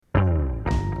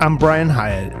I'm Brian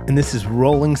Hyatt, and this is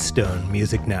Rolling Stone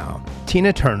Music Now.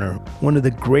 Tina Turner, one of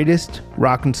the greatest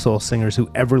rock and soul singers who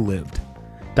ever lived,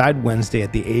 died Wednesday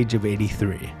at the age of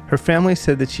 83. Her family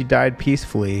said that she died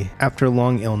peacefully after a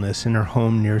long illness in her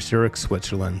home near Zurich,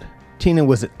 Switzerland. Tina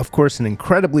was, of course, an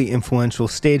incredibly influential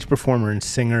stage performer and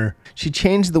singer. She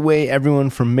changed the way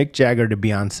everyone from Mick Jagger to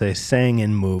Beyoncé sang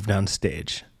and moved on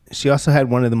stage. She also had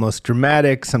one of the most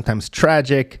dramatic, sometimes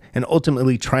tragic, and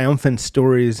ultimately triumphant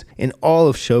stories in all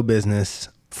of show business,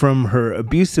 from her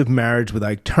abusive marriage with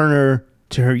Ike Turner,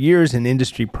 to her years in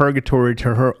industry purgatory,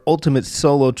 to her ultimate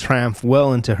solo triumph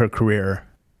well into her career.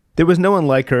 There was no one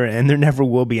like her, and there never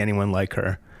will be anyone like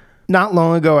her. Not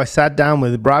long ago, I sat down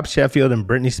with Rob Sheffield and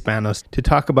Brittany Spanos to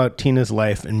talk about Tina's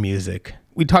life and music.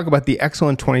 We talk about the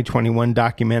excellent 2021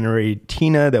 documentary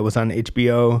Tina that was on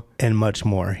HBO and much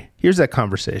more. Here's that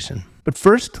conversation. But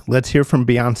first, let's hear from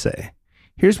Beyoncé.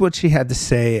 Here's what she had to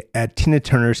say at Tina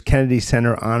Turner's Kennedy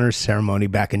Center Honors Ceremony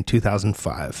back in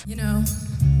 2005. You know,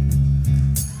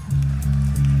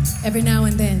 every now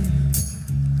and then,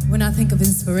 when I think of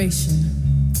inspiration,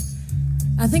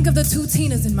 I think of the two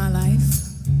Tinas in my life.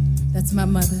 That's my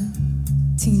mother,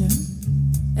 Tina,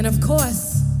 and of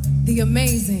course, the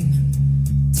amazing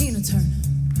Tina Turner.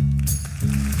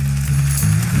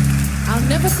 I'll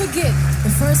never forget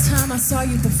the first time I saw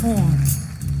you perform.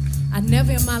 I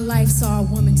never in my life saw a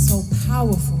woman so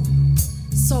powerful,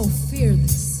 so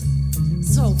fearless,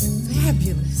 so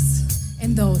fabulous,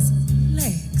 and those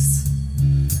legs.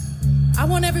 I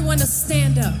want everyone to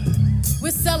stand up.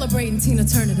 We're celebrating Tina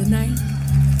Turner tonight.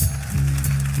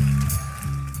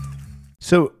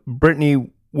 So, Brittany,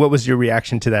 what was your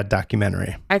reaction to that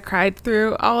documentary? I cried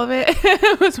through all of it.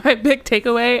 It was my big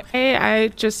takeaway. I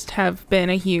just have been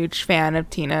a huge fan of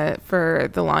Tina for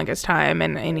the longest time,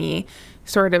 and any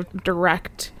sort of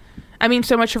direct,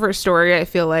 so much of her story I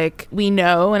feel like we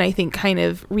know, and I think kind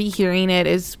of rehearing it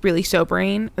is really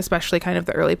sobering, especially kind of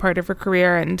the early part of her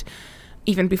career and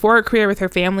even before her career with her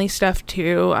family stuff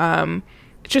too.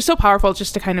 It's just so powerful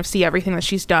just to kind of see everything that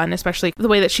she's done, especially the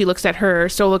way that she looks at her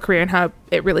solo career and how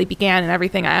it really began and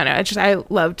everything. I don't know. I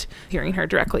loved hearing her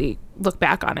directly look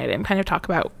back on it and kind of talk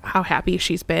about how happy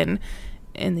she's been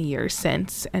in the years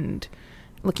since, and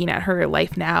looking at her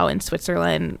life now in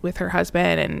Switzerland with her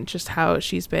husband and just how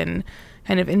she's been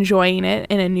kind of enjoying it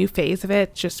in a new phase of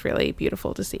it. Just really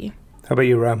beautiful to see. How about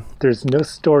you, Rob? There's no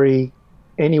story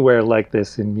anywhere like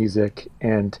this in music,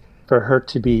 and for her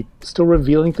to be still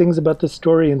revealing things about this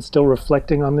story and still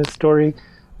reflecting on this story,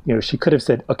 she could have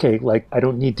said, okay, I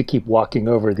don't need to keep walking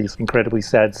over these incredibly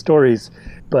sad stories,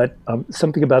 but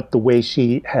something about the way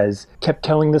she has kept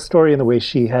telling the story and the way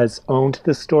she has owned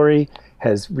the story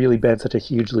has really been such a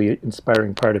hugely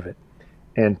inspiring part of it.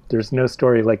 And there's no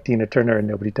story like Tina Turner, and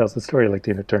nobody tells the story like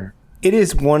Tina Turner. It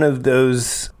is one of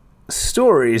those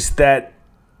stories that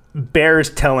bears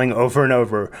telling over and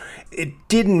over. It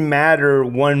didn't matter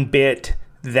one bit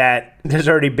that there's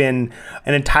already been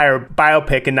an entire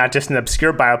biopic, and not just an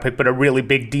obscure biopic, but a really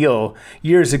big deal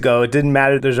years ago. It didn't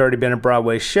matter there's already been a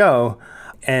Broadway show.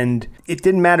 And it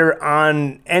didn't matter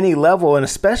on any level, and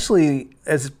especially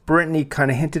as Brittany kind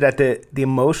of hinted at the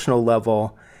emotional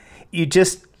level, you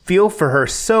just feel for her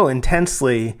so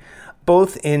intensely,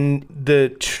 both in the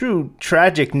true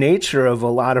tragic nature of a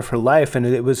lot of her life, and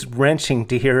it was wrenching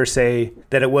to hear her say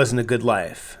that it wasn't a good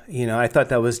life. I thought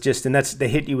that was just, and they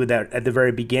hit you with that at the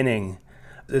very beginning.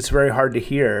 It's very hard to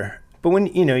hear. But when,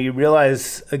 you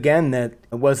realize again that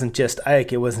it wasn't just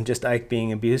Ike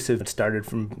being abusive. It started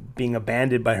from being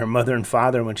abandoned by her mother and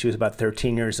father when she was about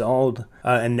 13 years old,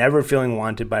 and never feeling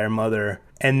wanted by her mother.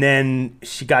 And then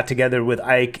she got together with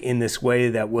Ike in this way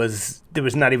there was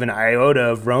not even an iota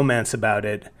of romance about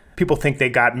it. People think they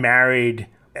got married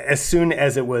as soon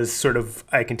as it was sort of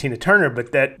Ike and Tina Turner,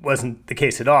 but that wasn't the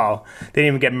case at all. They didn't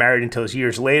even get married until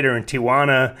years later in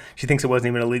Tijuana. She thinks it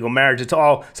wasn't even a legal marriage.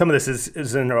 Some of this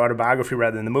is in her autobiography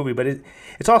rather than the movie, but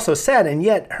it's also sad, and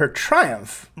yet her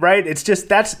triumph, right? It's just,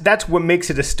 that's what makes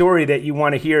it a story that you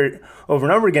want to hear over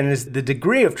and over again, is the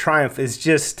degree of triumph is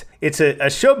just, it's a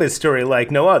showbiz story like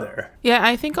no other. Yeah,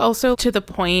 I think also to the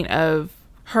point of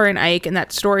her and Ike and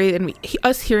that story, and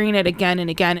us hearing it again and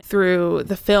again through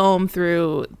the film,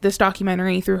 through this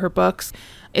documentary, through her books,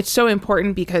 it's so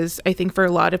important because I think for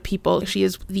a lot of people, she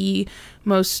is the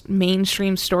most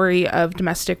mainstream story of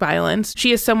domestic violence.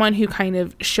 She is someone who kind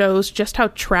of shows just how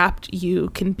trapped you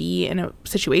can be in a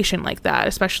situation like that,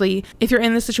 especially if you're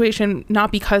in this situation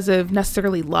not because of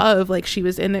necessarily love. Like, she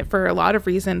was in it for a lot of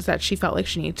reasons that she felt like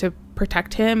she needed to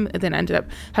protect him, and then ended up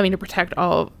having to protect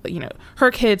all, her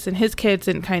kids and his kids,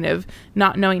 and kind of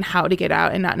not knowing how to get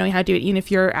out and not knowing how to do it, even if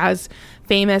you're as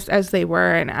famous as they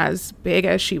were and as big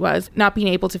as she was, not being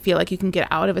able to feel like you can get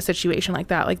out of a situation like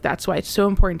that. Like, that's why it's so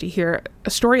important to hear a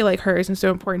story like hers, and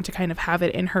so important to kind of have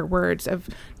it in her words of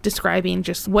describing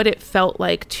just what it felt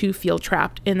like to feel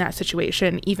trapped in that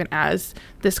situation, even as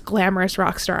this glamorous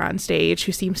rock star on stage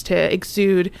who seems to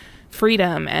exude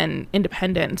freedom and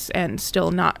independence, and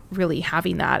still not really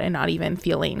having that, and not even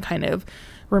feeling kind of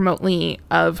remotely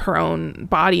of her own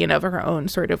body and of her own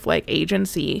sort of like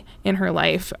agency in her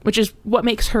life, which is what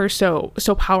makes her so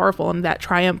powerful. And that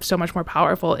triumph so much more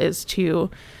powerful is to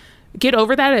get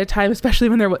over that at a time, especially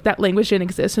when that language didn't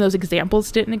exist and those examples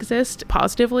didn't exist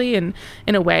positively and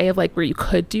in a way of like where you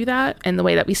could do that, and the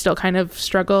way that we still kind of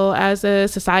struggle as a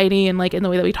society, and like in the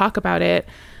way that we talk about it.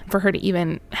 For her to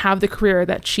even have the career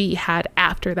that she had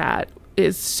after that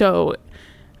is so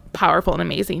powerful and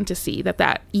amazing to see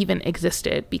that even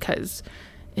existed, because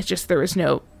it's just, there was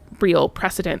no real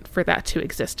precedent for that to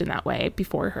exist in that way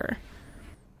before her.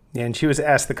 Yeah, and she was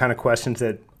asked the kind of questions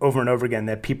that over and over again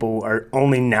that people are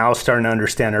only now starting to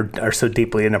understand are so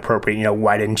deeply inappropriate. You know,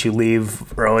 why didn't you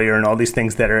leave earlier, and all these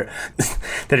things that are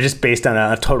just based on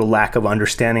a total lack of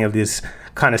understanding of these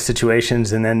kind of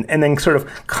situations, and then sort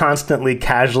of constantly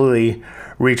casually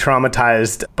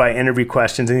re-traumatized by interview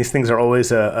questions. And these things are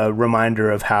always a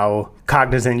reminder of how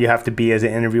cognizant you have to be as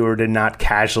an interviewer to not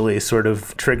casually sort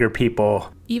of trigger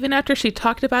people. Even after she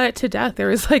talked about it to death, there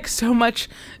was like so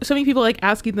many people like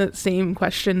asking the same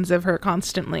questions of her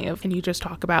constantly of, can you just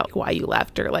talk about why you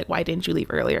left, or like, why didn't you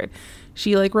leave earlier?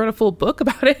 She like wrote a full book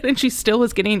about it, and she still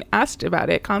was getting asked about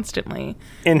it constantly.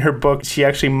 In her book, she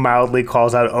actually mildly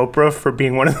calls out Oprah for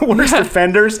being one of the worst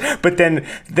offenders, but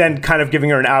then kind of giving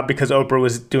her an out because Oprah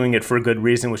was doing it for a good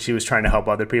reason, which she was trying to help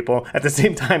other people. At the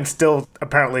same time, still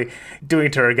apparently doing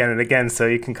it to her again and again. So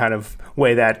you can kind of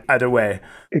weigh that either way.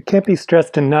 It can't be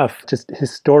stressed enough, just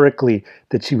historically,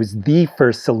 that she was the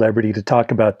first celebrity to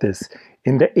talk about this.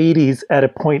 In the 80s, at a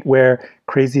point where,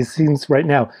 crazy as it seems right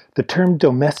now, the term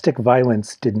domestic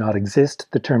violence did not exist.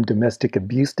 The term domestic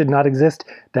abuse did not exist.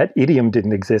 That idiom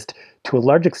didn't exist. To a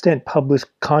large extent, public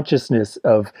consciousness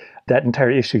of that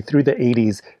entire issue through the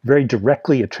 80s, very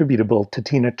directly attributable to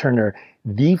Tina Turner,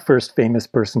 the first famous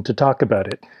person to talk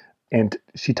about it. And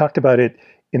she talked about it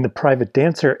in the Private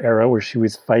Dancer era, where she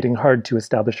was fighting hard to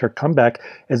establish her comeback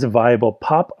as a viable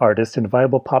pop artist and a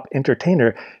viable pop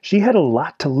entertainer. She had a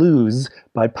lot to lose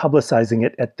by publicizing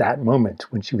it at that moment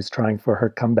when she was trying for her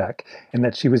comeback, and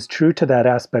that she was true to that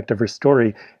aspect of her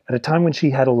story at a time when she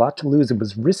had a lot to lose and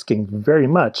was risking very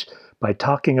much by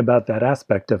talking about that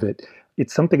aspect of it.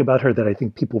 It's something about her that I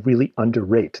think people really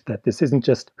underrate, that this isn't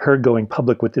just her going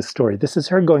public with this story. This is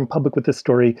her going public with a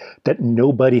story that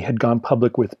nobody had gone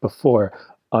public with before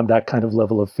on that kind of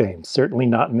level of fame. Certainly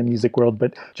not in the music world,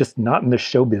 but just not in the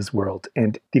showbiz world.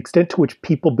 And the extent to which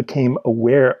people became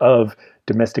aware of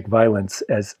domestic violence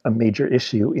as a major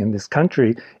issue in this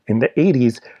country in the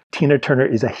 80s, Tina Turner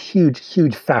is a huge,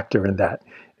 huge factor in that.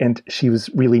 And she was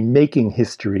really making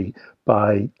history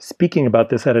by speaking about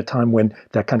this at a time when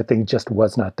that kind of thing just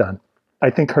was not done. I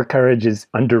think her courage is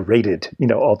underrated,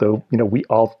 although, we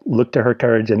all look to her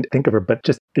courage and think of her, but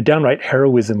just the downright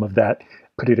heroism of that,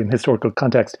 put it in historical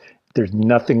context, there's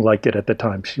nothing like it at the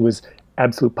time. She was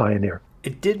absolute pioneer.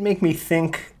 It did make me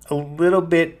think a little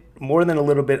bit, more than a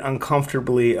little bit,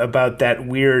 uncomfortably about that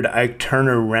weird Ike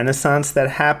Turner renaissance that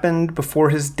happened before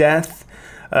his death.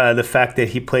 The fact that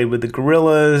he played with the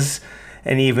Gorillaz,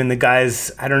 and even the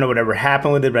guys, I don't know whatever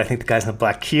happened with it, but I think the guys in the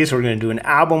Black Keys were going to do an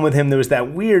album with him. There was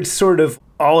that weird sort of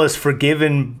all is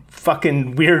forgiven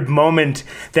fucking weird moment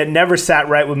that never sat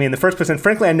right with me in the first place. And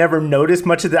frankly, I never noticed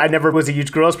much of that. I never was a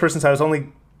huge Gorillaz person, so I was only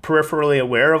peripherally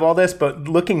aware of all this. But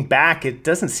looking back, it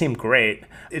doesn't seem great.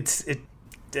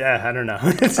 I don't know.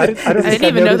 I didn't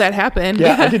even know that happened.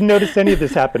 Yeah, I didn't notice any of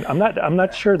this happen. I'm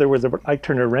not sure there was an Ike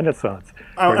Turner renaissance.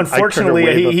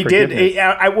 Unfortunately, he did.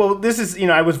 This is,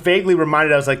 I was vaguely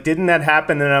reminded. I was like, didn't that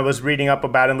happen? And I was reading up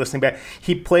about it and listening back.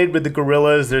 He played with the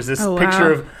Gorillaz. There's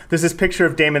this picture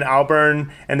of Damon Albarn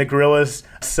and the Gorillaz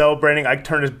celebrating Ike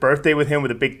Turner's birthday with him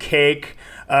with a big cake.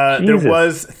 There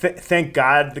was, thank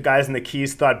God, the guys in the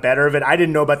Keys thought better of it. I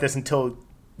didn't know about this until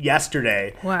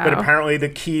yesterday. Wow. But apparently the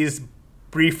Keys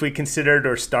briefly considered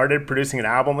or started producing an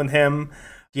album with him.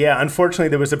 Yeah, unfortunately,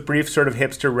 there was a brief sort of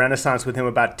hipster renaissance with him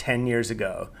about 10 years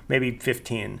ago, maybe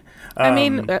 15. I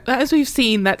mean, as we've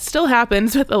seen, that still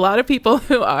happens with a lot of people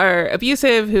who are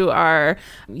abusive, who are,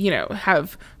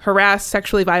 have harassed,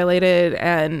 sexually violated,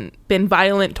 and been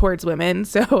violent towards women.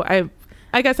 So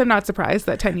I guess I'm not surprised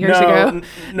that 10 years ago,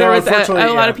 there was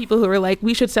a lot of people who were like,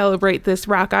 we should celebrate this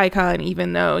rock icon,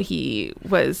 even though he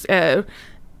was a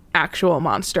actual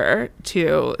monster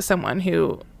to someone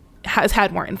who has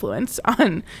had more influence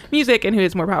on music and who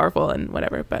is more powerful and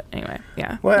whatever. But anyway,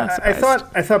 yeah. Well, I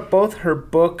thought both her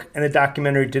book and the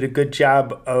documentary did a good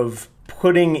job of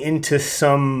putting into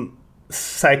some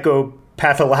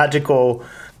psychopathological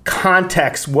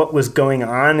context what was going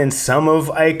on in some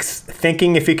of Ike's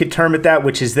thinking, if you could term it that,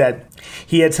 which is that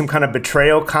he had some kind of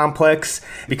betrayal complex.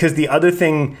 Because the other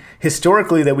thing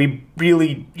historically that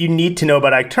you need to know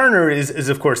about Ike Turner is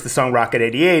of course the song Rocket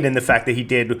 88 and the fact that he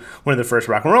did one of the first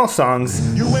rock and roll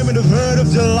songs. You women have heard of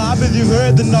jalopies, you've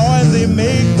heard the noise they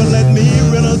make, but let me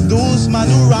introduce my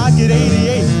new Rocket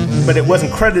 88. But it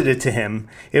wasn't credited to him.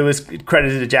 It was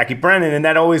credited to Jackie Brennan, and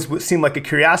that always seemed like a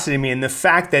curiosity to me. And the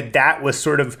fact that that was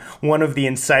sort of one of the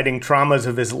inciting traumas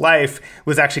of his life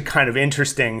was actually kind of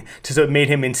interesting. So it made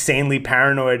him insanely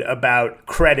paranoid about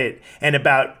credit and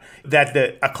about that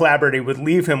a collaborator would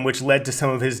leave him, which led to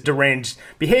some of his deranged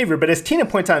behavior. But as Tina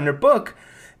points out in her book,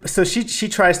 so she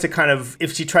tries to kind of,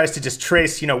 if she tries to just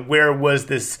trace, where was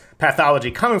this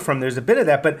pathology coming from, there's a bit of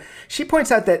that. But she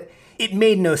points out that it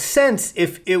made no sense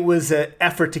if it was an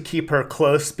effort to keep her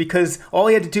close, because all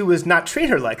he had to do was not treat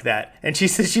her like that. And she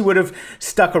says she would have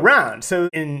stuck around. So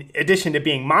in addition to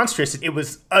being monstrous, it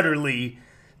was utterly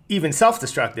even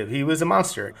self-destructive. He was a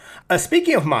monster.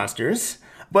 Speaking of monsters,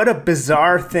 what a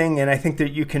bizarre thing, and I think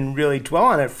that you can really dwell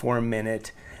on it for a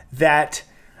minute, that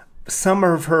some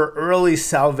of her early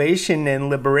salvation and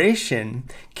liberation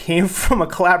came from a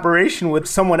collaboration with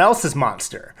someone else's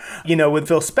monster, with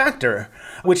Phil Spector,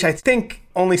 which I think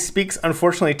only speaks,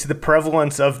 unfortunately, to the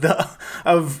prevalence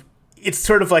of it's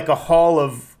sort of like a hall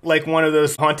of, like one of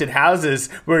those haunted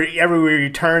houses where everywhere you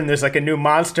turn, there's like a new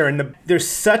monster. And there's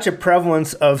such a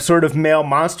prevalence of sort of male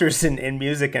monsters in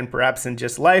music and perhaps in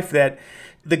just life that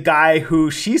the guy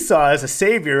who she saw as a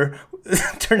savior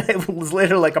turned out was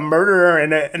later like a murderer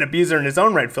and an abuser in his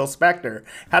own right, Phil Spector.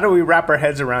 How do we wrap our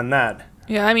heads around that?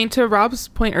 Yeah, I mean, to Rob's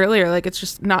point earlier, like, it's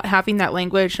just not having that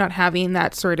language, not having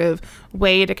that sort of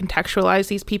way to contextualize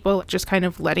these people, just kind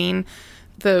of letting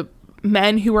the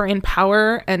men who are in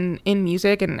power and in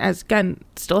music, and as again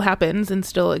still happens and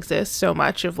still exists so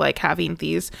much, of like having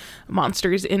these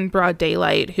monsters in broad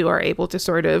daylight who are able to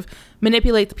sort of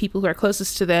manipulate the people who are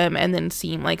closest to them and then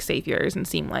seem like saviors and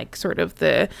seem like sort of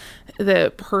the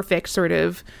perfect sort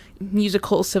of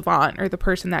musical savant, or the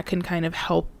person that can kind of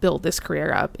help build this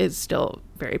career up, is still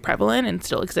very prevalent and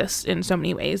still exists in so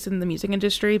many ways in the music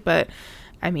industry. But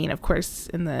I mean, of course,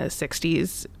 in the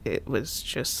 60s, it was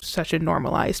just such a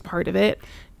normalized part of it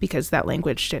because that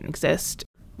language didn't exist.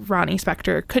 Ronnie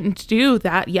Spector couldn't do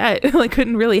that yet, like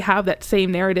couldn't really have that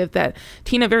same narrative that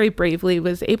Tina very bravely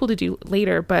was able to do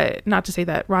later. But not to say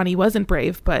that Ronnie wasn't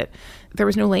brave, but there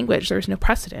was no language, there was no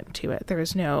precedent to it. There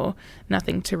was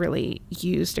nothing to really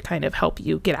use to kind of help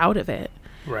you get out of it.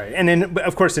 Right. And then,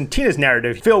 of course, in Tina's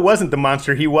narrative, Phil wasn't the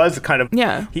monster. He was kind of,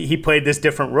 he played this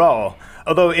different role.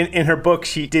 Although in her book,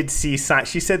 she did see signs.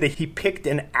 She said that he picked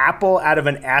an apple out of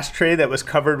an ashtray that was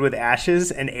covered with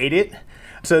ashes and ate it.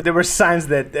 So there were signs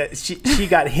that she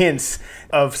got hints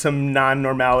of some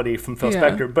non-normality from Phil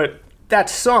Spector. But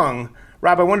that song,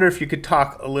 Rob, I wonder if you could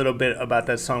talk a little bit about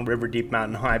that song, River Deep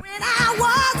Mountain High. When I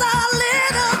was a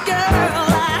little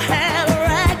girl, I had a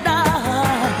rag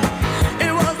doll.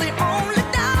 It was the only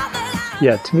doll that I...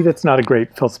 Yeah, to me, that's not a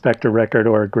great Phil Spector record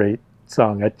or a great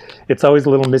song. It's always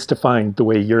a little mystifying the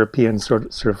way Europeans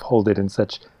sort of hold it in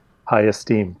such high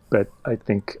esteem. But I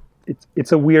think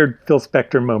it's a weird Phil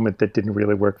Spector moment that didn't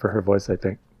really work for her voice, I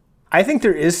think. I think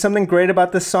there is something great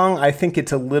about this song. I think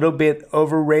it's a little bit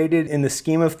overrated in the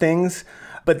scheme of things,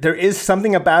 but there is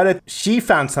something about it. She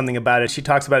found something about it. She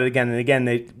talks about it again and again,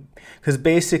 because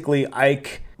basically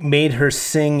Ike made her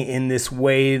sing in this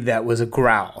way that was a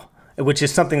growl, which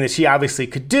is something that she obviously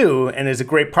could do and is a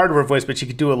great part of her voice, but she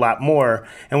could do a lot more,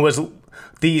 and was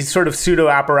the sort of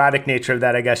pseudo-operatic nature of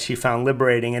that, I guess, she found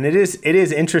liberating. And it is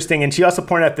interesting. And she also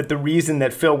pointed out that the reason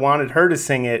that Phil wanted her to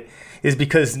sing it is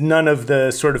because none of the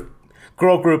sort of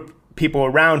girl group people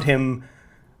around him,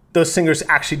 those singers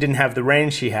actually didn't have the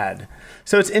range she had.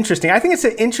 So it's interesting. I think it's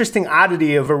an interesting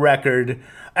oddity of a record.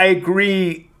 I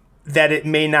agree that it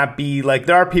may not be like,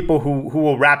 there are people who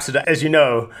will rhapsodize, as you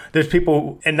know, there's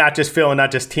people, and not just Phil and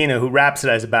not just Tina, who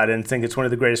rhapsodize about it and think it's one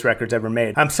of the greatest records ever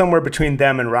made. I'm somewhere between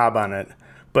them and Rob on it.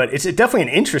 But it's definitely an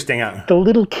interesting album. The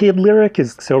little kid lyric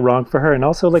is so wrong for her. And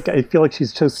also, like, I feel like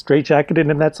she's so straitjacketed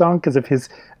in that song because of his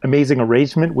amazing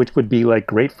arrangement, which would be, like,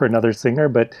 great for another singer,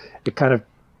 but it kind of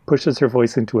pushes her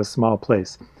voice into a small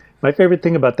place. My favorite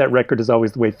thing about that record is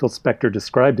always the way Phil Spector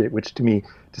described it, which to me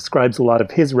describes a lot of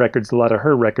his records, a lot of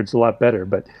her records a lot better.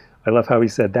 But I love how he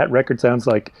said, that record sounds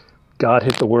like God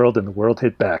hit the world and the world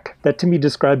hit back. That to me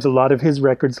describes a lot of his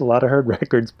records, a lot of her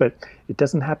records, but it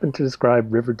doesn't happen to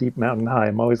describe River Deep Mountain High.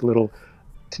 I'm always a little,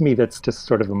 to me, that's just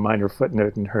sort of a minor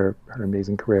footnote in her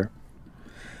amazing career.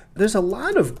 There's a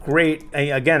lot of great,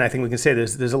 again, I think we can say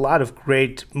there's a lot of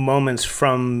great moments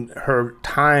from her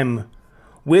time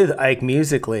with Ike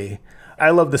musically. I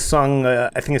love the song,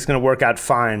 I Think It's Gonna Work Out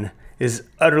Fine, is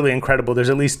utterly incredible. There's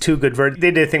at least two good versions.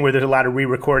 They did a thing where there's a lot of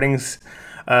re-recordings.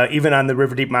 Even on the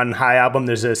River Deep Mountain High album,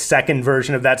 there's a second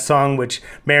version of that song, which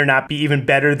may or not be even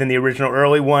better than the original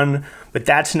early one. But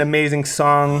that's an amazing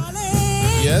song.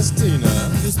 Yes, Tina.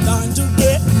 It's time to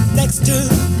get next to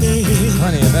me.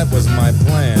 Honey, that was my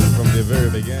plan from the very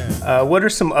beginning. What are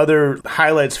some other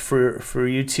highlights for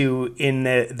you two in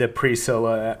the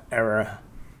pre-solo era?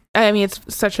 I mean, it's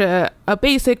such a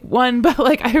basic one, but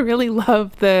like I really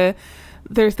love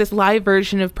there's this live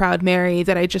version of Proud Mary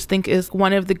that I just think is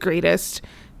one of the greatest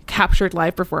captured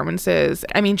live performances.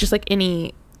 I mean, just like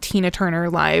any Tina Turner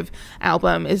live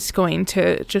album is going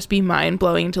to just be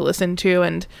mind-blowing to listen to,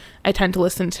 and I tend to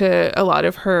listen to a lot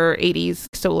of her 80s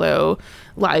solo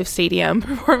live stadium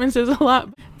performances a lot.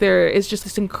 There is just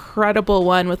this incredible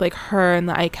one with like her and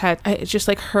the Ikettes. It's just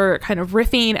like her kind of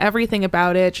riffing, everything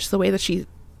about it, just the way that she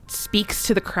speaks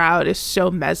to the crowd is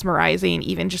so mesmerizing.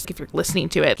 Even just if you're listening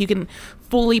to it, you can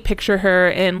fully picture her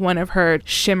in one of her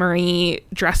shimmery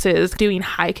dresses doing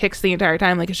high kicks the entire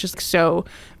time. Like, it's just so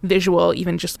visual,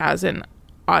 even just as an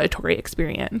auditory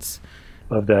experience.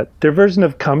 Love that. Their version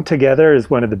of Come Together is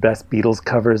one of the best Beatles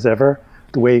covers ever.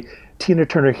 The way Tina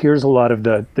Turner hears a lot of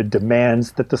the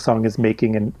demands that the song is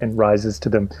making and rises to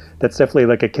them. That's definitely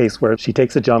like a case where she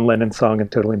takes a John Lennon song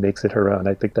and totally makes it her own.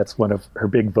 I think that's one of her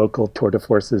big vocal tour de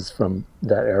forces from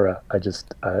that era.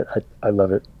 I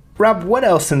love it. Rob, what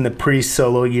else in the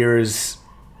pre-solo years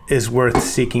is worth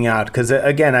seeking out? Because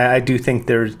again, I do think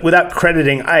there's, without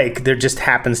crediting Ike, there just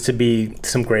happens to be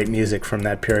some great music from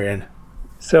that period.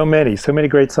 So many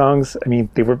great songs. I mean,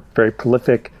 they were very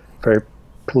prolific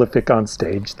on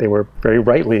stage. They were very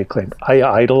rightly acclaimed. I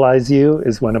Idolize You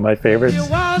is one of my favorites. You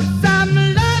want some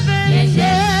loving,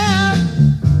 yeah,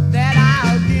 that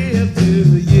I'll give to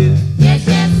you. Yes,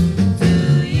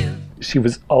 to you. She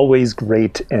was always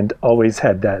great and always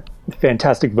had that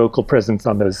fantastic vocal presence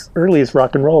on those earliest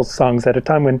rock and roll songs at a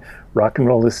time when rock and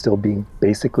roll is still being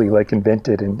basically like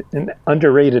invented. And an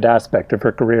underrated aspect of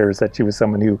her career is that she was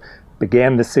someone who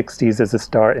began the 60s as a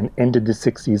star and ended the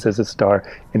 60s as a star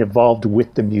and evolved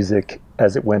with the music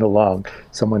as it went along.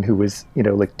 Someone who was,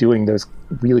 like doing those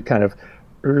really kind of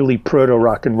early proto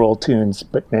rock and roll tunes,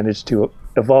 but managed to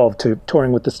evolve to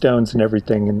touring with the Stones and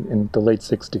everything in the late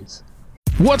 60s.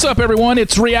 What's up, everyone?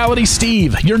 It's Reality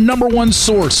Steve, your number one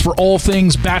source for all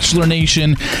things Bachelor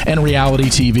Nation and reality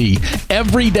TV.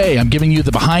 Every day, I'm giving you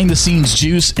the behind-the-scenes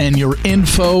juice and your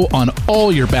info on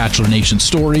all your Bachelor Nation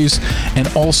stories, and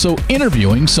also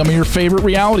interviewing some of your favorite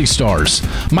reality stars.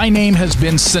 My name has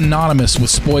been synonymous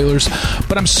with spoilers,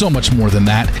 but I'm so much more than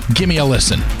that. Give me a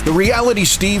listen. The Reality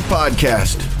Steve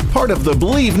Podcast, part of the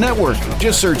Believe Network.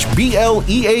 Just search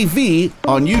BLEAV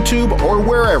on YouTube or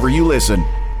wherever you listen.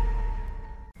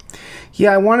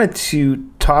 Yeah, I wanted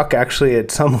to talk actually at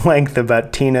some length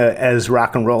about Tina as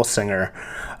rock and roll singer.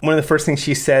 One of the first things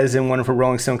she says in one of her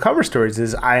Rolling Stone cover stories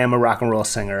is, I am a rock and roll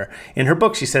singer. In her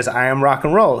book, she says, I am rock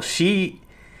and roll. She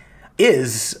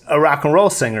is a rock and roll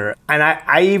singer. And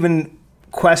I even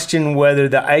question whether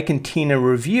the Ike and Tina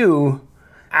review,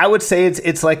 I would say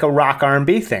it's like a rock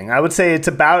R&B thing. I would say it's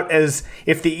about as,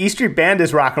 if the E Street Band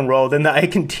is rock and roll, then the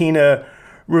Ike and Tina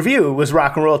review was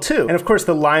rock and roll too. And of course,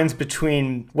 the lines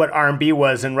between what R&B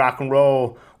was and rock and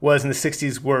roll was in the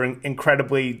 60s were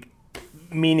incredibly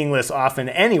meaningless often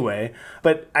anyway.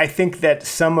 But I think that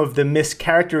some of the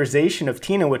mischaracterization of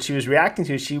Tina, what she was reacting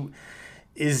to, she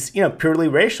is, purely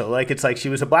racial. Like, it's like she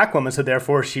was a black woman, so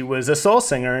therefore she was a soul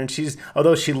singer. And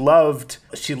although she loved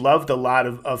a lot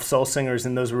of soul singers,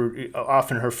 and those were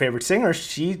often her favorite singers,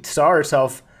 she saw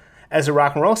herself as a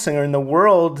rock and roll singer. And the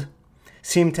world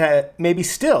seemed to maybe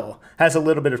still has a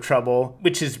little bit of trouble,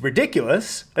 which is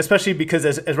ridiculous, especially because,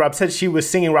 as Rob said, she was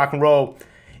singing rock and roll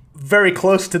very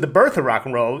close to the birth of rock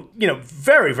and roll,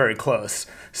 very, very close.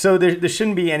 So there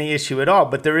shouldn't be any issue at all.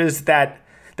 But there is that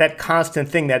constant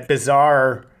thing, that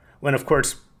bizarre, when, of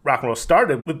course, rock and roll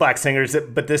started with black singers,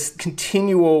 but this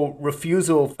continual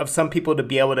refusal of some people to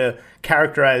be able to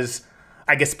characterize,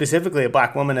 I guess, specifically a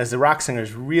black woman as a rock singer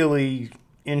is really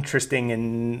interesting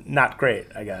and not great,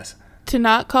 I guess. To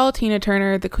not call Tina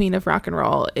Turner the queen of rock and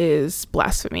roll is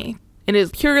blasphemy. It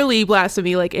is purely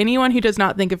blasphemy. Like, anyone who does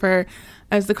not think of her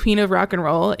as the queen of rock and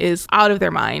roll is out of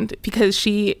their mind, because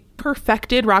she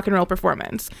perfected rock and roll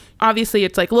performance. Obviously,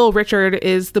 it's like Little Richard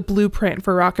is the blueprint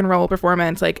for rock and roll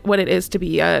performance, like what it is to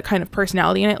be a kind of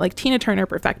personality in it. Like Tina Turner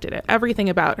perfected it. Everything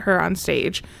about her on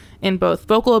stage in both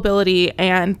vocal ability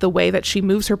and the way that she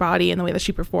moves her body and the way that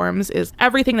she performs is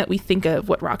everything that we think of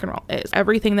what rock and roll is.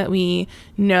 Everything that we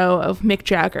know of Mick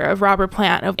Jagger, of Robert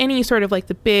Plant, of any sort of like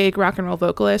the big rock and roll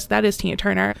vocalist, that is Tina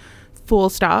Turner. Full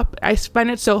stop. I find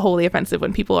it so wholly offensive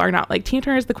when people are not like, Tina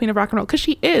Turner is the queen of rock and roll, because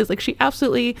she is. Like, she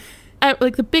absolutely,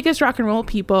 like, the biggest rock and roll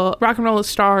people, rock and roll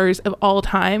stars of all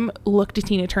time look to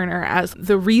Tina Turner as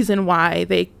the reason why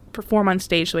they perform on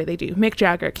stage the way they do. Mick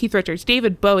Jagger, Keith Richards,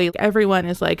 David Bowie, everyone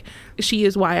is like, she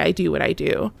is why I do what I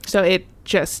do. So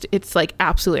it's like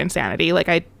absolute insanity.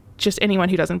 Like, anyone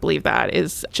who doesn't believe that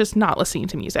is just not listening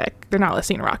to music. They're not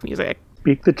listening to rock music.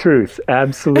 Speak the truth.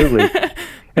 Absolutely.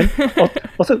 And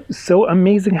also, so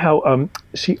amazing how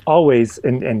she always,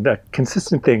 and a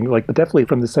consistent thing, like definitely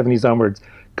from the 70s onwards,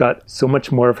 got so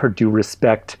much more of her due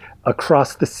respect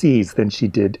across the seas than she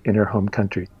did in her home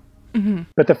country. Mm-hmm.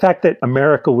 But the fact that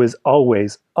America was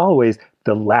always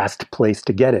the last place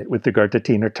to get it with regard to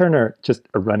Tina Turner, just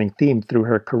a running theme through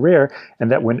her career,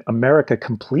 and that when America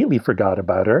completely forgot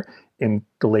about her in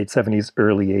the late 70s,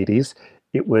 early 80s,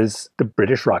 it was the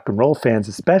British rock and roll fans,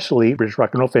 especially British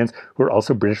rock and roll fans who were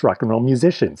also British rock and roll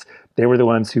musicians. They were the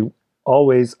ones who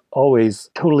always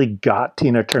totally got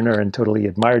Tina Turner and totally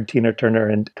admired Tina Turner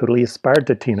and totally aspired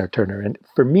to Tina Turner. And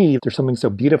for me, there's something so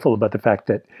beautiful about the fact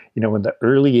that, in the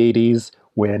early 80s,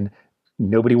 when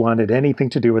nobody wanted anything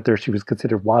to do with her, she was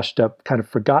considered washed up, kind of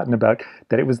forgotten about,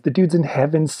 that it was the dudes in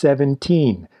Heaven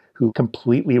 17 who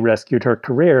completely rescued her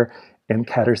career and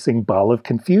had her sing Ball of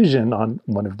Confusion on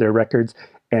one of their records.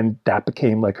 And that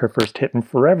became like her first hit in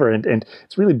forever. And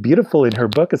it's really beautiful in her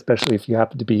book, especially if you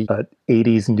happen to be an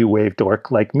 80s new wave dork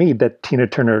like me, that Tina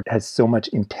Turner has so much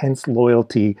intense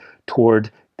loyalty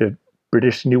toward the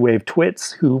British new wave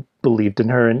twits who believed in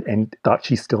her and thought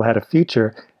she still had a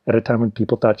future at a time when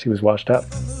people thought she was washed up.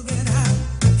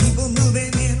 People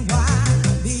moving in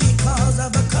wide because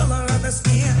of the color of the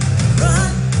skin.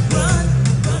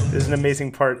 Run. There's an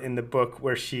amazing part in the book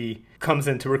where she comes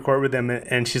in to record with them,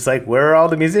 and she's like, "Where are all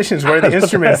the musicians? Where are the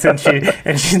instruments?" And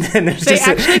then there's they just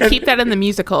actually keep that in the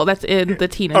musical. That's in the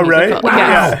Tina musical. Right? Wow.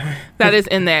 Yes, that is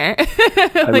in there.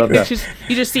 I love that.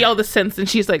 You just see all the synths, and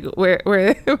she's like, "Where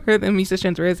are the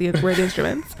musicians? Where are the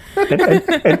instruments?"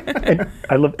 and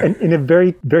I love, and in a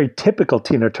very, very typical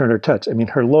Tina Turner touch. I mean,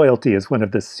 her loyalty is one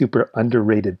of the super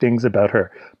underrated things about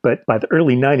her. But by the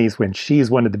early 90s, when she's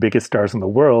one of the biggest stars in the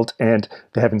world, and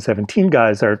the Heaven 17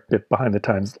 guys are a bit behind the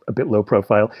times, a bit low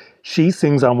profile, she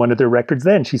sings on one of their records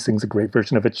then. She sings a great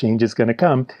version of A Change Is Gonna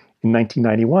Come in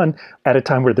 1991, at a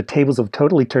time where the tables have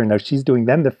totally turned. Now she's doing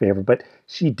them the favor, but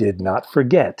she did not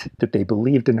forget that they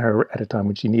believed in her at a time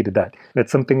when she needed that.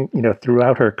 That's something,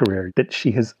 throughout her career, that she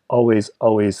has always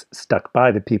stuck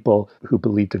by the people who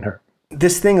believed in her.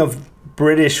 This thing of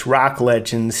British rock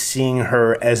legends seeing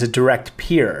her as a direct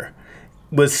peer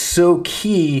was so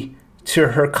key to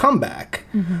her comeback.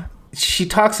 Mm-hmm. She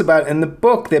talks about in the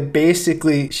book that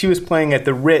basically she was playing at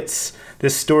the Ritz,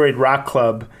 this storied rock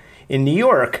club in New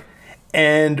York,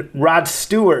 and Rod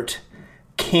Stewart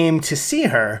came to see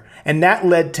her, and that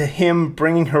led to him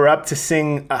bringing her up to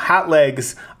sing Hot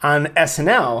Legs on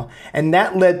SNL, and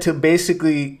that led to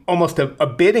basically almost a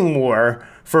bidding war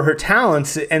for her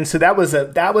talents. And so that was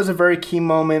a very key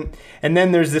moment. And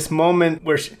then there's this moment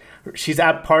where she's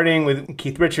out partying with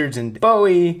Keith Richards and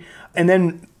Bowie, and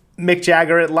then Mick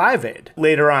Jagger at Live Aid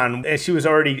later on. And she was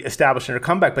already established in her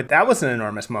comeback, but that was an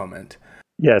enormous moment.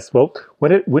 Yes, well,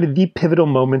 one of the pivotal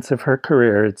moments of her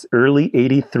career, it's early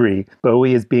 83.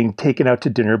 Bowie is being taken out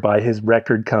to dinner by his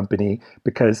record company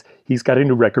because he's got a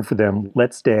new record for them,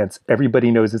 Let's Dance. Everybody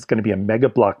knows it's going to be a mega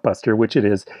blockbuster, which it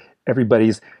is.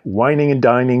 Everybody's whining and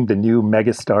dining the new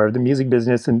megastar of the music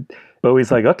business. And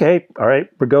Bowie's like, okay, all right,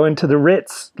 we're going to the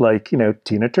Ritz,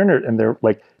 Tina Turner. And they're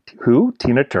like, who?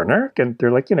 Tina Turner? And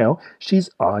they're like, she's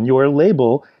on your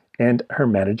label. And her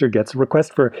manager gets a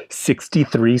request for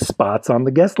 63 spots on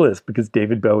the guest list because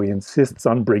David Bowie insists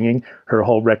on bringing her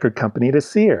whole record company to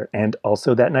see her. And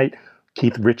also that night,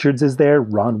 Keith Richards is there,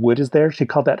 Ron Wood is there. She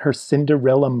called that her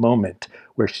Cinderella moment,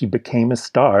 where she became a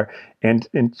star. And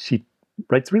she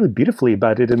writes really beautifully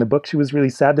about it in the book. She was really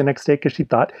sad the next day because she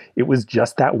thought it was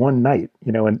just that one night,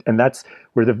 and that's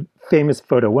where the famous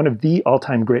photo, one of the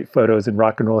all-time great photos in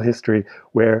rock and roll history,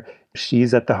 where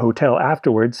she's at the hotel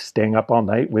afterwards, staying up all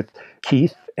night with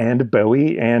Keith and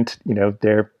Bowie, and,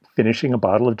 they're finishing a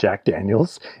bottle of Jack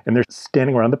Daniels, and they're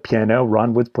standing around the piano.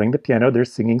 Ron Wood's playing the piano. They're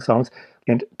singing songs.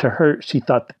 And to her, she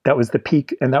thought that was the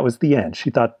peak and that was the end. She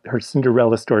thought her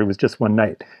Cinderella story was just one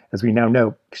night. As we now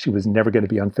know, she was never going to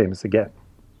be unfamous again.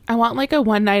 I want like a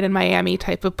One Night in Miami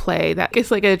type of play that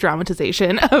is like a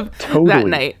dramatization of that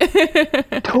night.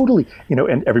 Totally.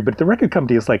 And everybody at the record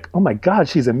company is like, oh my God,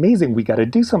 she's amazing. We got to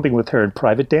do something with her. And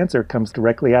Private Dancer comes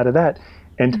directly out of that.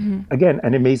 And again,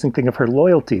 an amazing thing of her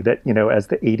loyalty that, as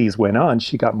the 80s went on,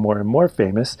 she got more and more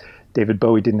famous. David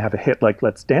Bowie didn't have a hit like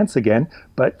Let's Dance Again,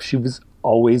 but she was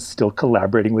always still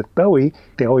collaborating with Bowie.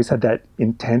 They always had that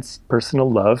intense personal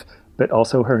love, but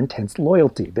also her intense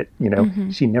loyalty that,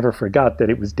 she never forgot that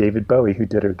it was David Bowie who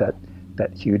did her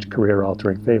that huge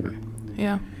career-altering favor.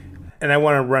 Yeah. And I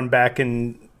want to run back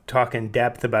and talk in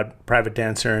depth about Private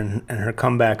Dancer and her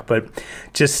comeback, but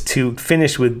just to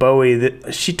finish with Bowie,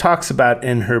 that she talks about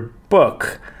in her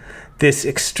book this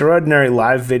extraordinary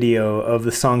live video of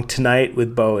the song Tonight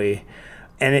with Bowie.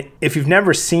 And if you've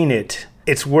never seen it,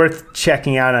 it's worth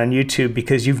checking out on YouTube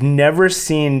because you've never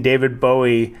seen David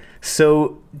Bowie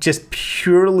so just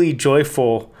purely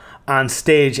joyful on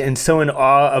stage and so in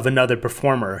awe of another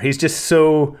performer. He's just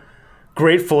so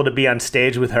grateful to be on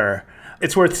stage with her.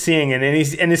 It's worth seeing, and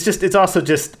it's also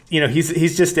just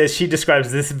he's just, as she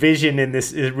describes, this vision in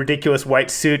this ridiculous white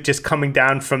suit just coming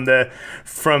down from the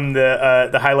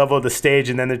high level of the stage,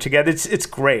 and then they're together. It's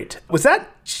great. Was that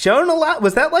shown a lot?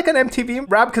 Was that like an MTV,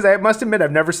 Rob? Because I must admit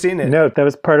I've never seen it. No, that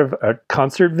was part of a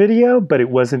concert video, but it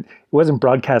wasn't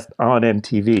broadcast on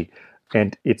MTV.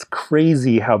 And it's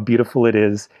crazy how beautiful it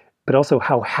is, but also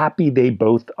how happy they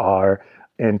both are.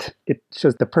 And it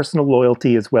shows the personal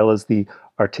loyalty as well as the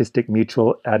artistic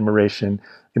mutual admiration.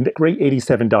 In the great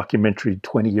 87 documentary,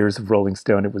 20 Years of Rolling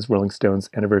Stone, it was Rolling Stone's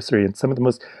anniversary. And some of the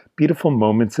most beautiful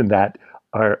moments in that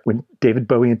are when David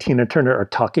Bowie and Tina Turner are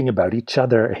talking about each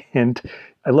other. And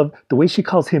I love the way she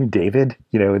calls him David,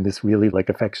 in this really like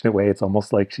affectionate way. It's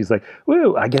almost like she's like,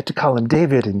 woo, I get to call him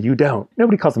David and you don't.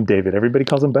 Nobody calls him David. Everybody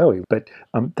calls him Bowie. But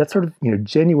that sort of,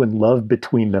 genuine love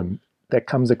between them that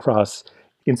comes across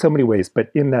in so many ways, but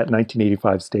in that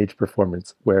 1985 stage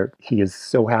performance where he is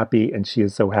so happy and she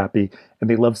is so happy, and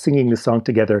they love singing the song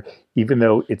together, even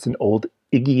though it's an old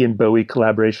Iggy and Bowie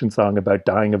collaboration song about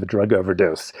dying of a drug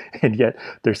overdose, and yet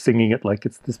they're singing it like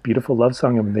it's this beautiful love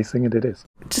song, and when they sing it, it is.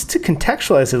 Just to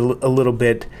contextualize it a little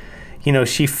bit,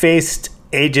 she faced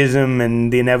ageism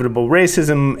and the inevitable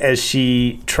racism as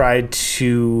she tried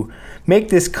to make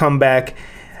this comeback.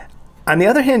 On the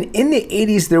other hand, in the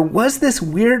 80s, there was this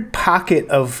weird pocket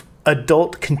of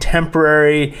adult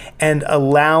contemporary and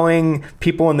allowing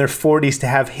people in their 40s to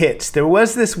have hits. There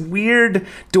was this weird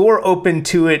door open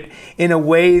to it in a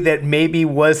way that maybe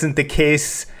wasn't the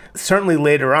case, certainly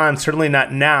later on, certainly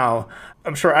not now.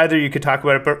 I'm sure either you could talk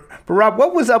about it, but Rob,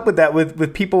 what was up with that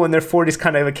with people in their 40s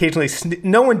kind of occasionally?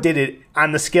 No one did it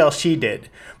on the scale she did,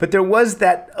 but there was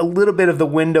that a little bit of the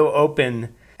window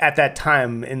open at that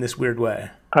time in this weird way.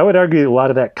 I would argue a lot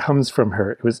of that comes from her.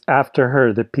 It was after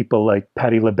her that people like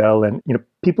Patti LaBelle and,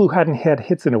 people who hadn't had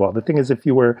hits in a while. The thing is, if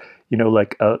you were,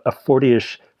 like a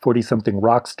 40-something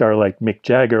rock star like Mick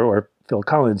Jagger or Phil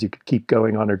Collins, you could keep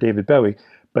going on, or David Bowie.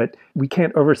 But we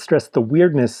can't overstress the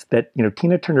weirdness that,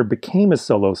 Tina Turner became a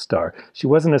solo star. She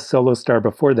wasn't a solo star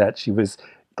before that. She was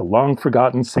the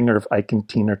long-forgotten singer of Ike and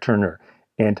Tina Turner.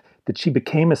 And that she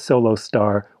became a solo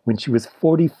star when she was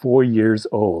 44 years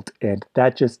old. And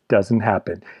that just doesn't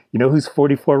happen. You know who's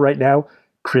 44 right now?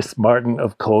 Chris Martin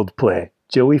of Coldplay,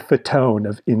 Joey Fatone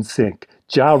of NSYNC,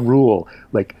 Ja Rule.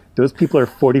 Like, those people are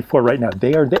 44 right now.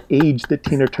 They are the age that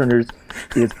Tina Turner's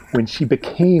is when she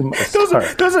became a star.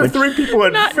 Those are three people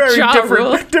at very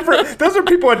different. Those are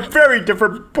people at very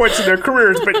different points in their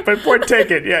careers. But point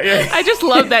taken. Yeah. I just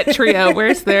love that trio.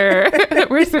 Where's their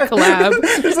collab?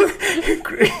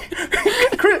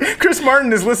 Chris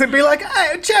Martin is listening, be like,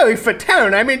 Joey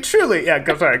Fatone. I mean, truly. Yeah.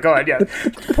 Sorry. Go on. Yeah.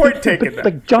 Point taken.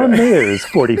 Like John Mayer is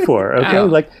 44. Okay. Oh.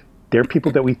 Like, they're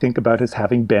people that we think about as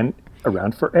having been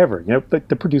around forever. Like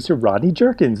the producer Rodney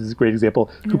Jerkins is a great example,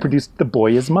 who produced The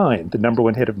Boy Is Mine, the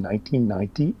 #1 hit of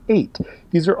 1998.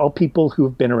 These are all people who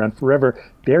have been around forever.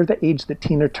 They're the age that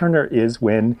Tina Turner is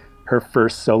when her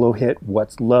first solo hit,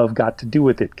 What's Love Got to Do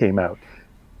With It, came out.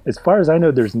 As far as I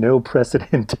know, there's no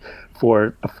precedent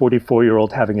for a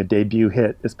 44-year-old having a debut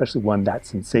hit, especially one that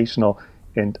sensational.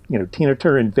 And, Tina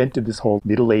Turner invented this whole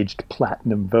middle-aged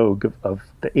platinum vogue of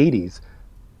the 80s.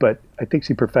 But I think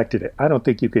she perfected it. I don't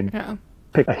think you can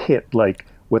pick a hit like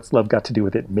What's Love Got to Do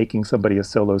With It, making somebody a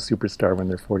solo superstar when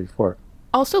they're 44.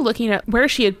 Also looking at where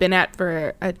she had been at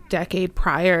for a decade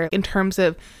prior in terms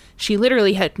of She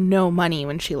literally had no money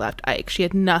when she left Ike. She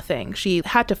had nothing. She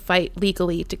had to fight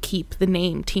legally to keep the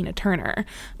name Tina Turner.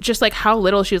 Just like how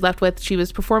little she was left with. She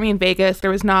was performing in Vegas.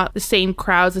 There was not the same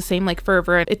crowds, the same like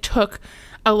fervor. It took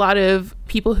a lot of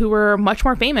people who were much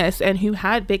more famous and who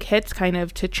had big hits kind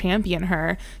of to champion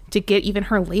her, to get even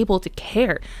her label to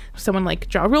care. Someone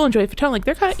like Ja Rule and Joey Fatone, like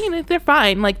they're kind of, you know, they're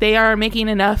fine. Like they are making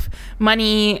enough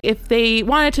money. If they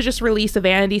wanted to just release a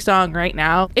vanity song right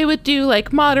now, it would do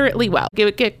like moderately well. It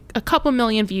would get a couple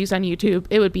million views on YouTube.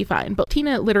 It would be fine. But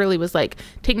Tina literally was like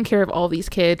taking care of all these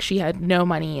kids. She had no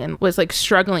money and was like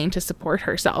struggling to support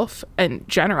herself in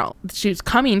general. She was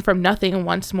coming from nothing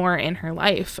once more in her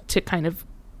life to kind of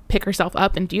pick herself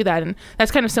up and do that. And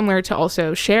that's kind of similar to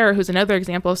also Cher, who's another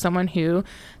example of someone who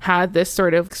had this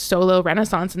sort of solo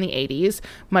renaissance in the 80s,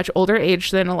 much older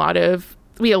age than a lot of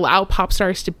we allow pop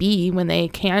stars to be when they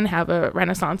can have a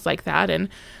renaissance like that. And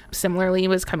similarly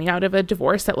was coming out of a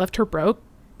divorce that left her broke,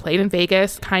 played in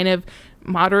Vegas, kind of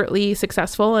moderately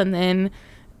successful, and then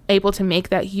able to make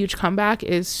that huge comeback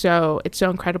it's so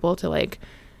incredible to like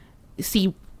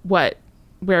see where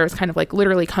it's kind of like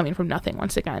literally coming from nothing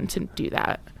once again to do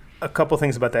that. A couple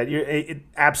things about that.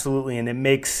 Absolutely, and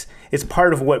it's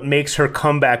part of what makes her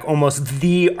comeback almost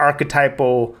the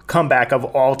archetypal comeback of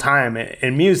all time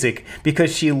in music,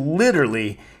 because she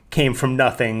literally came from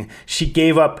nothing. She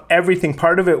gave up everything.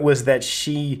 Part of it was that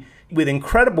she, with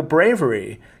incredible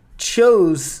bravery,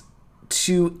 chose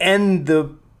to end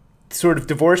the sort of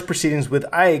divorce proceedings with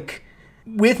Ike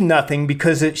with nothing,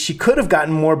 because she could have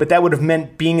gotten more, but that would have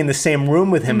meant being in the same room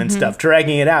with him and stuff,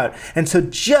 dragging it out. And so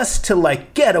just to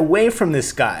like get away from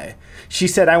this guy, she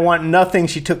said, I want nothing.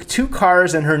 She took 2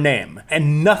 cars and her name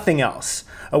and nothing else.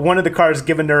 One of the cars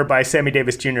given to her by Sammy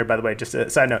Davis Jr., by the way, just a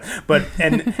side note. But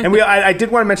I did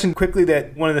want to mention quickly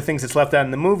that one of the things that's left out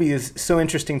in the movie is so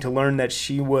interesting to learn that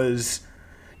she was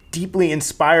deeply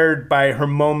inspired by her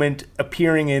moment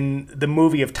appearing in the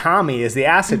movie of Tommy as the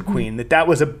Acid Queen, that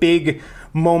was a big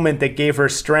moment that gave her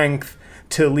strength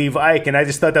to leave Ike. And I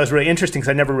just thought that was really interesting because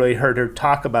I never really heard her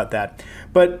talk about that.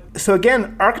 But so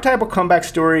again, archetypal comeback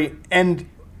story. And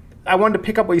I wanted to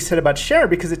pick up what you said about Cher,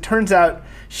 because it turns out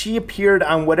she appeared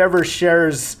on whatever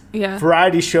Cher's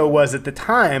variety show was at the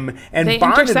time and they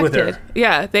bonded with her.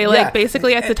 Yeah, they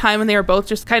basically at the time when they were both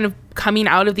just kind of coming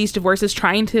out of these divorces,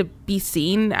 trying to be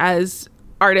seen as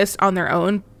artists on their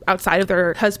own outside of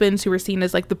their husbands, who were seen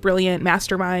as like the brilliant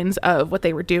masterminds of what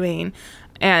they were doing.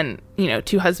 And, you know,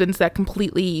 2 husbands that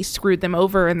completely screwed them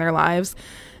over in their lives.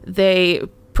 They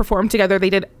performed together.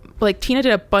 They did, like, Tina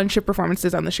did a bunch of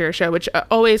performances on the Cher Show, which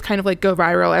always kind of like go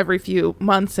viral every few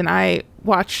months, and I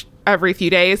watch every few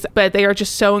days. But they are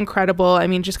just so incredible. I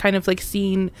mean, just kind of like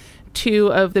seeing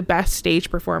 2 of the best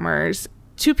stage performers,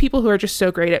 2 people who are just so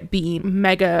great at being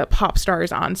mega pop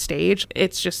stars on stage.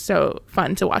 It's just so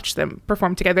fun to watch them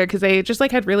perform together, because they just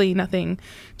like had really nothing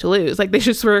to lose. Like they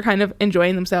just were kind of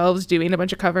enjoying themselves, doing a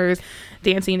bunch of covers,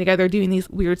 dancing together, doing these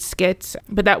weird skits.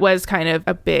 But that was kind of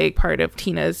a big part of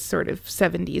Tina's sort of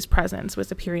 70s presence,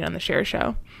 was appearing on the Cher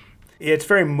Show. It's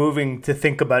very moving to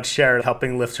think about Cher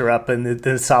helping lift her up and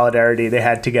the solidarity they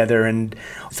had together. And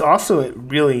it's also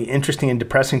really interesting and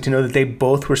depressing to know that they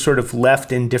both were sort of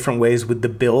left in different ways with the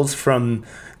bills from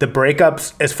the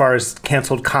breakups as far as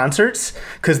canceled concerts,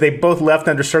 because they both left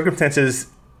under circumstances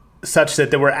such that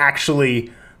there were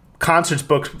actually concerts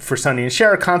booked for Sonny and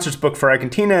Cher, concerts booked for Ike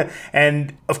and Tina,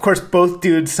 and of course both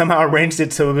dudes somehow arranged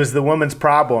it so it was the woman's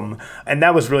problem. And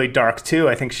that was really dark too.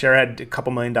 I think Cher had a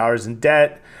couple $1 million in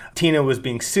debt. Tina was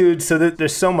being sued, so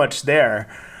there's so much there.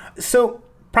 So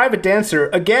Private Dancer,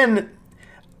 again,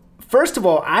 first of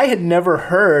all, I had never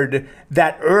heard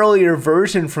that earlier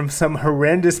version from some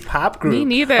horrendous pop group. Me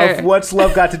neither. Of What's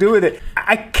Love Got to Do With It.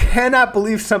 I cannot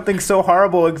believe something so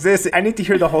horrible exists. I need to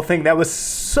hear the whole thing. That was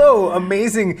so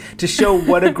amazing to show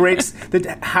what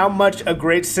how much a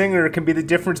great singer can be the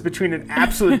difference between an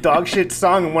absolute dog shit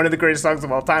song and one of the greatest songs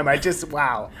of all time.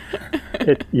 Wow.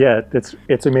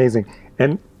 It's amazing.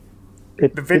 And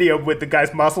the video with the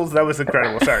guy's muscles, that was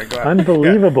incredible. Sorry, go ahead.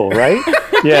 Unbelievable, right?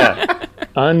 Yeah,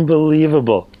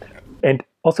 unbelievable. And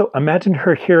also, imagine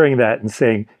her hearing that and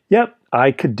saying, yep,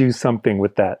 I could do something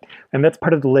with that. And that's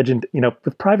part of the legend,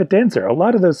 with Private Dancer. A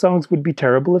lot of those songs would be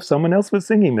terrible if someone else was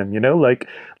singing them, like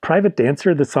Private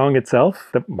Dancer, the song itself,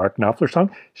 the Mark Knopfler song,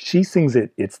 she sings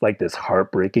it. It's like this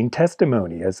heartbreaking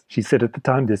testimony. As she said at the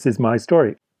time, this is my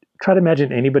story. Try to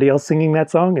imagine anybody else singing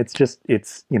that song.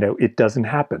 It doesn't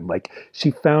happen. Like, she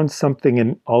found something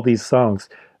in all these songs.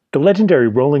 The legendary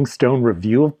Rolling Stone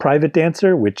review of Private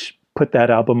Dancer, which put that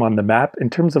album on the map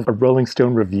in terms of a Rolling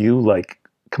Stone review, like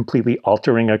completely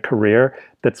altering a career,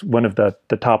 that's one of the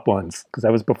top ones, because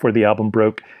that was before the album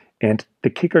broke And the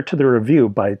kicker to the review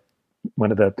by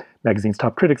one of the magazine's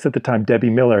top critics at the time, Debbie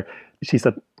Miller, she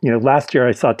said, last year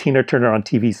I saw Tina Turner on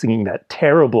TV singing that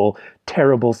terrible,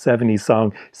 terrible 70s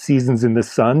song, Seasons in the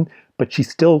Sun, but she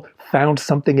still found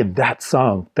something in that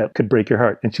song that could break your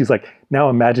heart. And she's like, now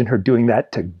imagine her doing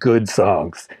that to good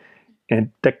songs. And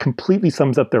that completely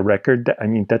sums up the record. I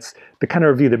mean, that's the kind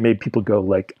of review that made people go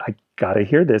like, I gotta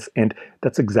hear this. And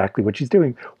that's exactly what she's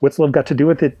doing. What's Love Got to Do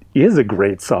with It is a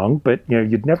great song, but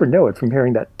you'd never know it from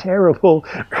hearing that terrible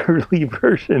early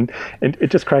version. And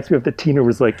it just cracks me up that Tina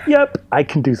was like, yep, I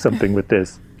can do something with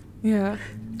this. Yeah.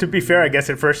 To be fair, I guess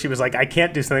at first she was like, I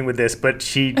can't do something with this, but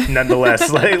she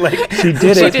nonetheless, like she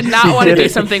did it. She did not want to do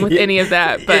something with any of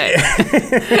that, but...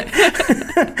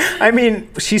 I mean,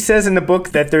 she says in the book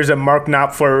that there's a Mark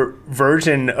Knopfler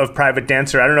version of Private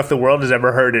Dancer. I don't know if the world has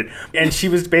ever heard it. And she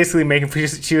was basically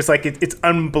she was like, it's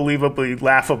unbelievably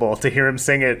laughable to hear him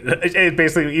sing it.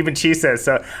 Basically, even she says,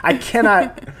 so I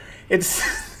cannot, it's...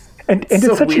 And so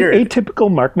it's such weird. An atypical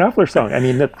Mark Knopfler song. I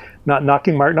mean, not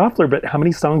knocking Mark Knopfler, but how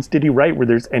many songs did he write where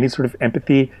there's any sort of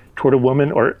empathy toward a woman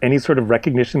or any sort of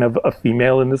recognition of a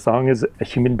female in the song as a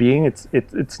human being?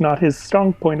 It's not his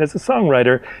strong point as a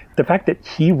songwriter. The fact that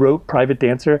he wrote Private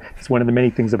Dancer is one of the many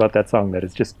things about that song that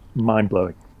is just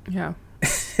mind-blowing. Yeah.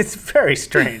 It's very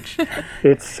strange.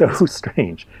 It's so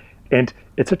strange. And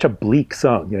it's such a bleak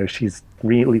song. She's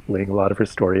really laying a lot of her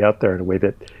story out there in a way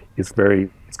that is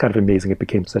it's kind of amazing it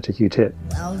became such a huge hit.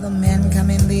 Well, the men come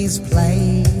in these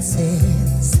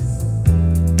places,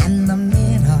 and the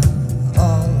men are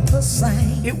all the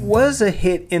same. It was a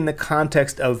hit in the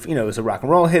context of, it was a rock and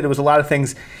roll hit. It was a lot of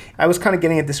things. I was kind of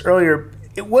getting at this earlier.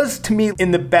 It was, to me,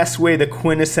 in the best way, the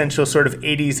quintessential sort of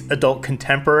 80s adult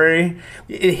contemporary.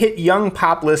 It hit young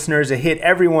pop listeners, it hit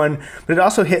everyone, but it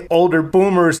also hit older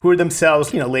boomers who were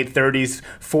themselves, late 30s,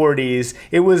 40s.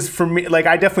 It was, for me, like,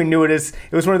 I definitely knew it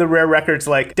was one of the rare records,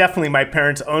 like, definitely my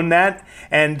parents owned that,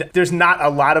 and there's not a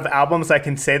lot of albums I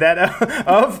can say that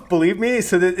of, believe me,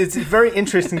 so it's very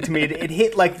interesting to me. It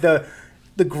hit, like, the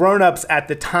grown-ups at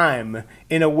the time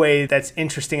in a way that's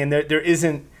interesting, and there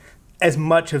isn't as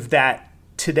much of that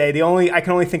today. I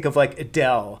can only think of like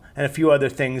Adele and a few other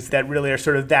things that really are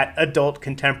sort of that adult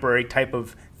contemporary type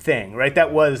of thing, right?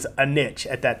 That was a niche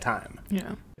at that time.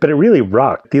 Yeah. But it really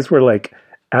rocked. These were like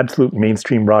absolute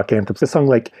mainstream rock anthems. A song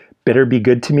like Better Be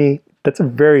Good to Me, that's a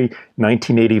very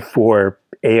 1984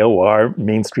 AOR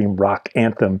mainstream rock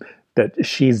anthem that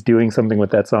she's doing something with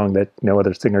that song that no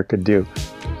other singer could do.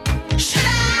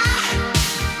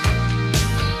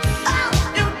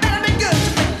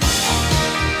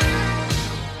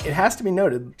 It has to be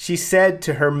noted, she said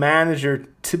to her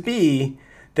manager-to-be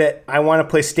that I want to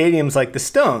play stadiums like the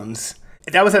Stones.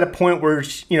 That was at a point where,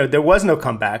 there was no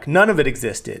comeback. None of it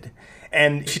existed.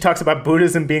 And she talks about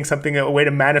Buddhism being a way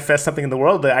to manifest something in the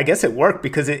world. I guess it worked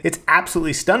because it's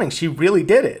absolutely stunning. She really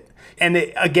did it. And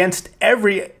against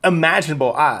every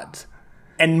imaginable odds.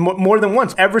 And more than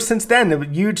once. Ever since then, there were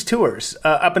huge tours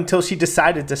up until she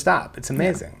decided to stop. It's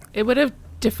amazing. Yeah. It would have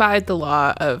defied the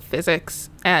law of physics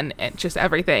and just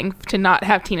everything to not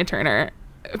have Tina Turner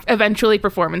eventually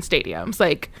perform in stadiums.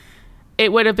 Like,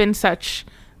 it would have been such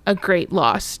a great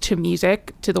loss to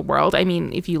music, to the world. I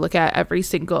mean, if you look at every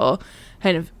single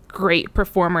kind of great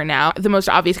performer now, the most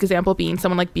obvious example being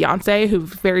someone like Beyonce, who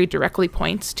very directly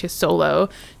points to solo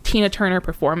Tina Turner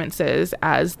performances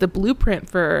as the blueprint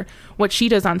for what she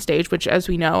does on stage, which, as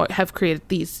we know, have created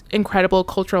these incredible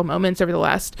cultural moments over the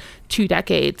last 2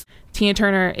 decades. Tina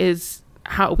Turner is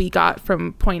how we got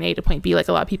from point A to point B. Like,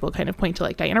 a lot of people kind of point to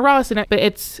like Diana Ross, but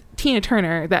it's Tina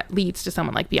Turner that leads to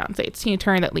someone like Beyonce. It's Tina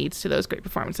Turner that leads to those great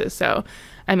performances. So,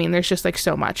 I mean, there's just like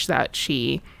so much that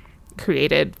she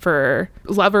created for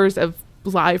lovers of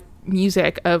live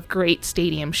music, of great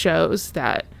stadium shows,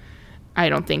 that I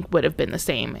don't think would have been the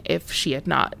same if she had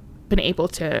not been able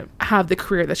to have the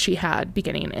career that she had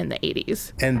beginning in the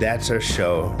 80s. And that's our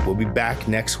show. We'll be back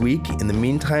next week. In the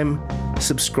meantime,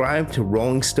 subscribe to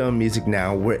Rolling Stone Music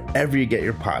Now wherever you get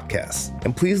your podcasts.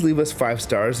 And please leave us 5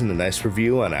 stars and a nice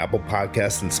review on Apple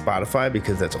Podcasts and Spotify,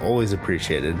 because that's always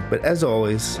appreciated. But as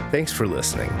always, thanks for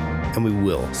listening, and we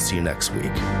will see you next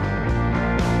week.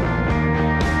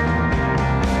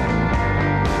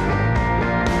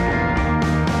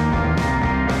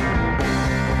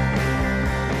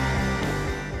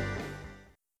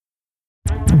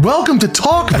 welcome to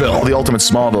Talkville. The Ultimate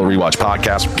Smallville Rewatch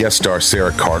Podcast. Guest star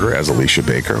Sarah Carter as Alicia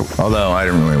Baker. Although I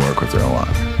didn't really work with her a lot.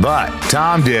 But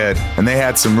Tom did, and they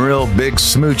had some real big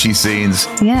smoochy scenes.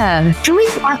 Yeah. Can we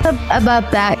talk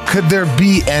about that? Could there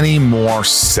be any more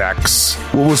sex?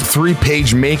 What was a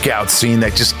 3-page makeout scene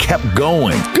that just kept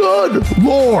going? Good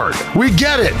Lord. We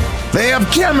get it. They have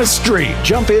chemistry.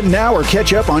 Jump in now or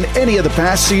catch up on any of the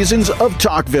past seasons of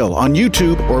Talkville on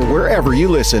YouTube or wherever you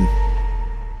listen.